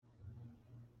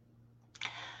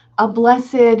A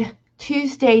blessed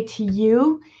Tuesday to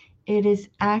you. It is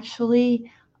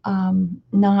actually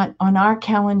not on our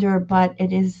calendar, but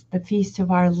it is the feast of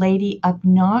Our Lady of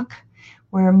Knock,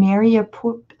 where Mary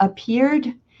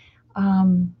appeared,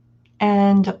 um,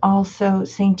 and also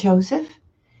St. Joseph.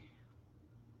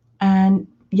 And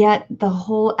yet the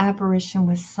whole apparition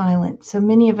was silent. So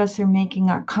many of us are making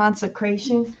our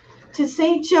consecration to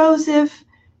St. Joseph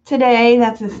today.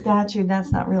 That's a statue.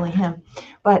 That's not really him.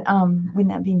 But wouldn't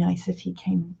that be nice if he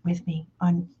came with me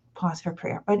on Pause for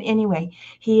Prayer? But anyway,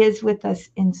 he is with us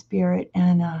in spirit,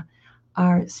 and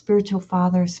our spiritual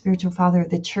father of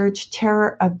the church,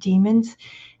 terror of demons.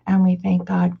 And we thank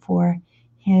God for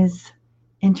his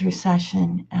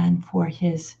intercession and for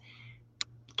his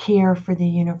care for the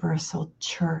universal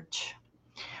church.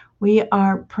 We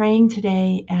are praying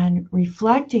today and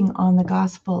reflecting on the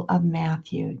Gospel of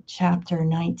Matthew, chapter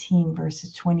 19,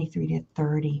 verses 23 to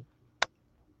 30.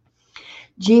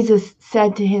 Jesus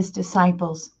said to his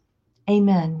disciples,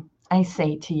 "Amen, I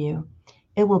say to you,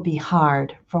 it will be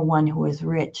hard for one who is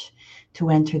rich to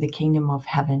enter the kingdom of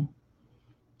heaven.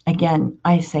 Again,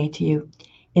 I say to you,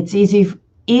 it's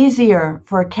easier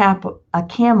for a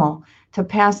camel to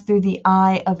pass through the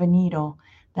eye of a needle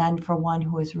than for one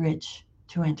who is rich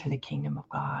to enter the kingdom of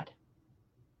God."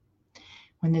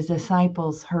 When the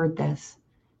disciples heard this,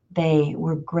 they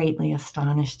were greatly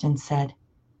astonished and said,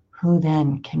 "Who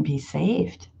then can be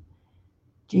saved?"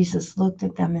 Jesus looked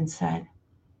at them and said,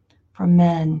 "For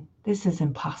men, this is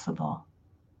impossible,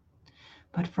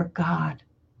 but for God,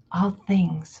 all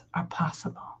things are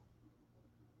possible."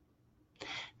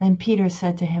 Then Peter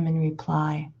said to him in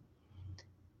reply,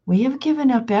 "We have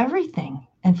given up everything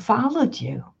and followed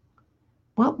you.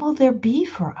 What will there be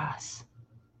for us?"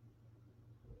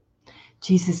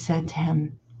 Jesus said to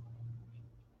him,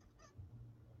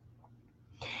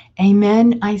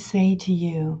 "Amen, I say to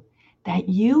you, that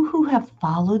you who have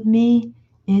followed me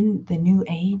in the new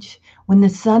age, when the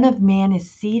Son of Man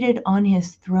is seated on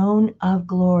his throne of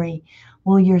glory,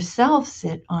 will yourself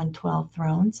sit on 12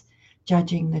 thrones,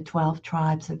 judging the 12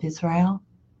 tribes of Israel.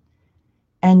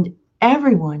 And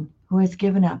everyone who has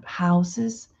given up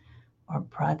houses, or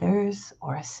brothers,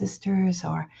 or sisters,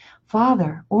 or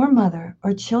father, or mother,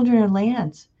 or children, or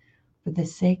lands, for the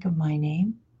sake of my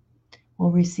name,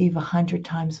 will receive 100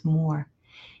 times more,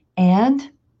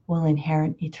 and will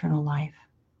inherit eternal life.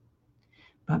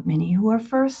 But many who are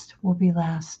first will be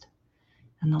last,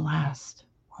 and the last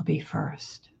will be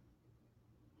first."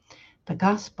 The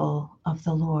Gospel of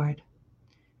the Lord.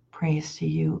 Praise to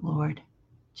you, Lord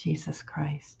Jesus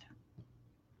Christ.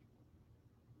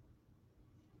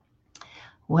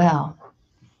 Well,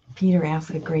 Peter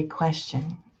asked a great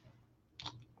question.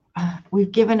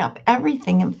 We've given up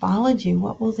everything and followed you.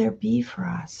 What will there be for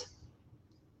us?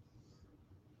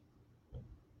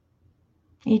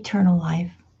 Eternal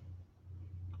life.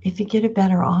 If you get a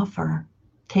better offer,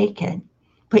 take it,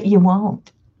 but you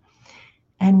won't.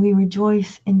 And we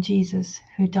rejoice in Jesus,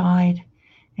 who died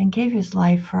and gave his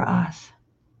life for us,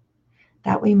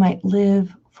 that we might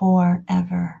live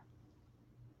forever.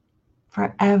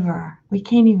 Forever. We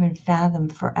can't even fathom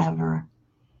forever.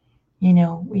 You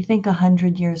know, we think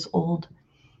 100 years old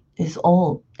is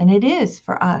old, and it is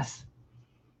for us.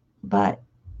 But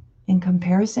in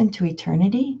comparison to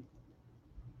eternity,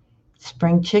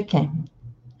 spring chicken.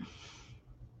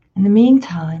 In the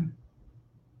meantime,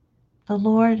 the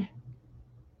Lord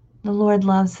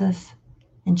loves us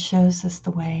and shows us the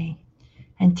way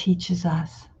and teaches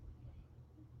us.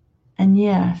 And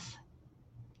yes,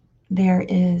 there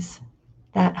is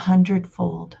that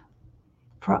 100-fold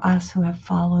for us who have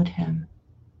followed him,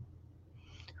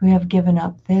 who have given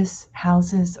up this,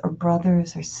 houses or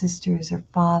brothers or sisters or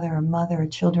father or mother or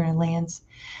children or lands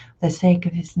for the sake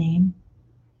of his name.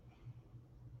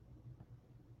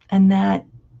 And that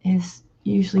is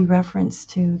usually reference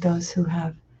to those who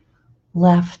have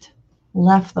left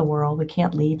the world. We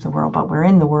can't leave the world, but we're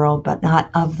in the world, but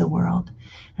not of the world.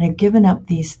 And have given up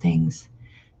these things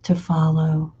to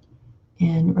follow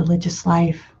in religious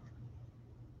life,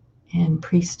 in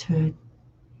priesthood,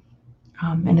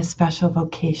 in a special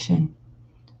vocation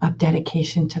of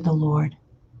dedication to the Lord.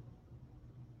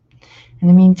 In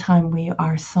the meantime, we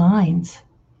are signs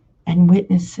and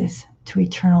witnesses to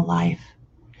eternal life,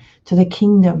 to the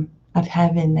kingdom of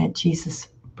heaven that Jesus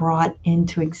brought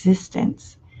into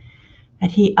existence,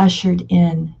 that he ushered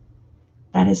in.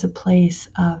 That is a place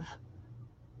of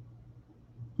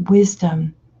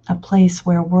wisdom, a place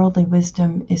where worldly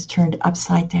wisdom is turned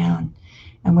upside down,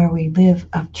 and where we live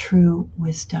of true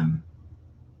wisdom.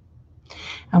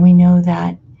 And we know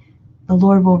that the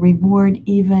Lord will reward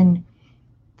even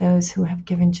those who have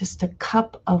given just a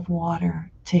cup of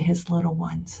water to his little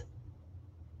ones.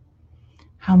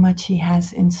 How much he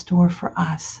has in store for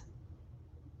us.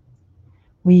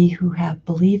 We who have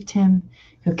believed him,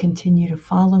 who continue to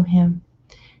follow him,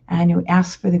 and who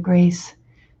ask for the grace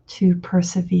to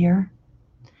persevere.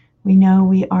 We know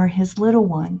we are his little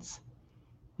ones.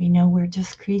 We know we're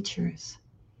just creatures.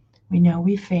 We know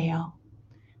we fail.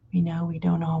 We know we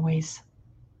don't always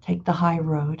take the high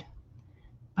road,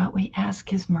 but we ask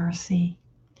his mercy,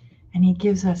 and he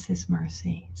gives us his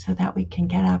mercy so that we can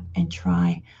get up and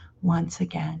try once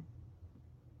again.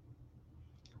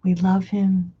 We love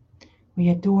him. We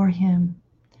adore him.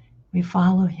 We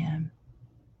follow him.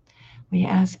 We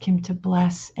ask him to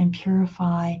bless and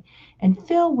purify and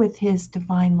fill with his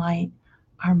divine light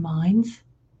our minds,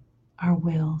 our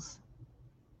wills,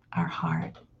 our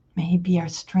heart. May he be our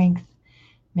strength.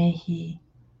 May he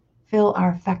fill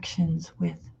our affections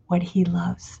with what he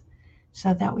loves,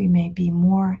 so that we may be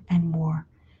more and more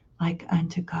like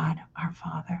unto God our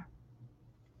Father.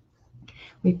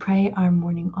 We pray our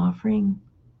morning offering.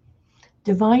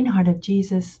 Divine Heart of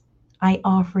Jesus, I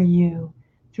offer you,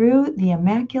 through the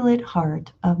Immaculate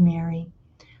Heart of Mary,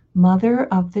 Mother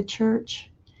of the Church,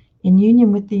 in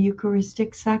union with the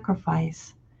Eucharistic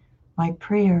sacrifice, my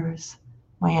prayers,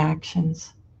 my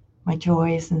actions, my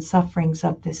joys and sufferings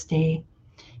of this day,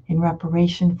 in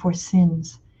reparation for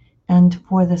sins and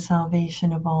for the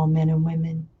salvation of all men and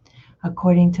women,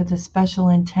 according to the special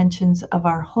intentions of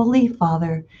our Holy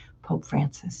Father, Pope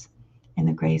Francis, in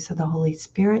the grace of the Holy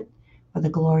Spirit, for the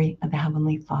glory of the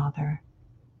Heavenly Father.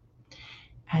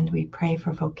 And we pray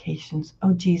for vocations.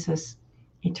 O Jesus,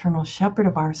 eternal shepherd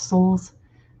of our souls,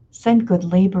 send good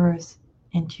laborers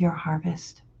into your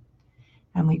harvest.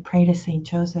 And we pray to Saint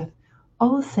Joseph.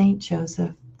 O Saint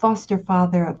Joseph, foster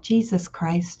father of Jesus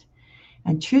Christ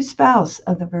and true spouse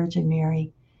of the Virgin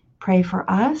Mary, pray for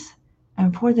us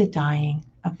and for the dying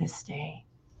of this day.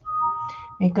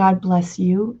 May God bless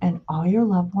you and all your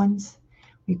loved ones.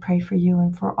 We pray for you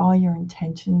and for all your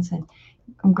intentions. And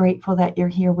I'm grateful that you're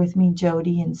here with me,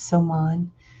 Jody and Soman,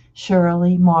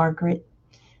 Shirley, Margaret,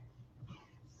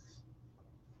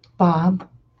 Bob,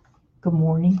 good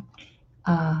morning,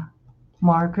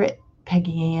 Margaret,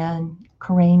 Peggy Ann,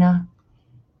 Karina,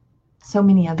 so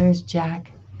many others,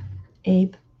 Jack,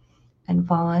 Abe, and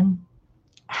Vaughn.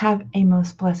 Have a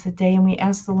most blessed day, and we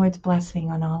ask the Lord's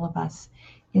blessing on all of us.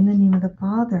 In the name of the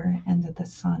Father, and of the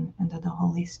Son, and of the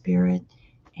Holy Spirit.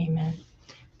 Amen.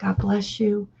 God bless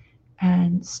you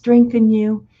and strengthen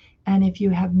you. And if you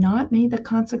have not made the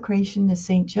consecration to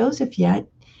St. Joseph yet,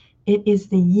 it is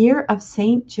the year of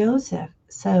St. Joseph.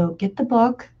 So get the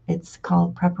book. It's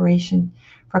called Preparation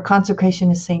for Consecration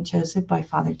to St. Joseph by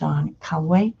Father Don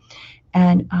Calloway.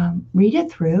 And read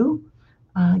it through.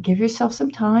 Give yourself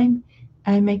some time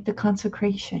and make the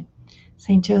consecration.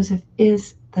 St. Joseph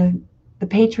is the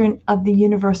patron of the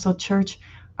Universal Church,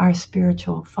 our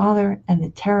spiritual father, and the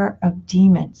terror of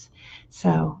demons.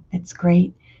 So it's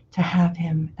great to have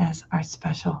him as our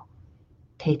special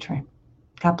patron.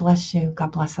 God bless you.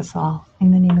 God bless us all.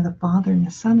 In the name of the Father, and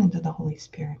the Son, and of the Holy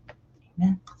Spirit.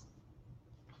 Amen.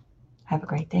 Have a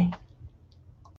great day.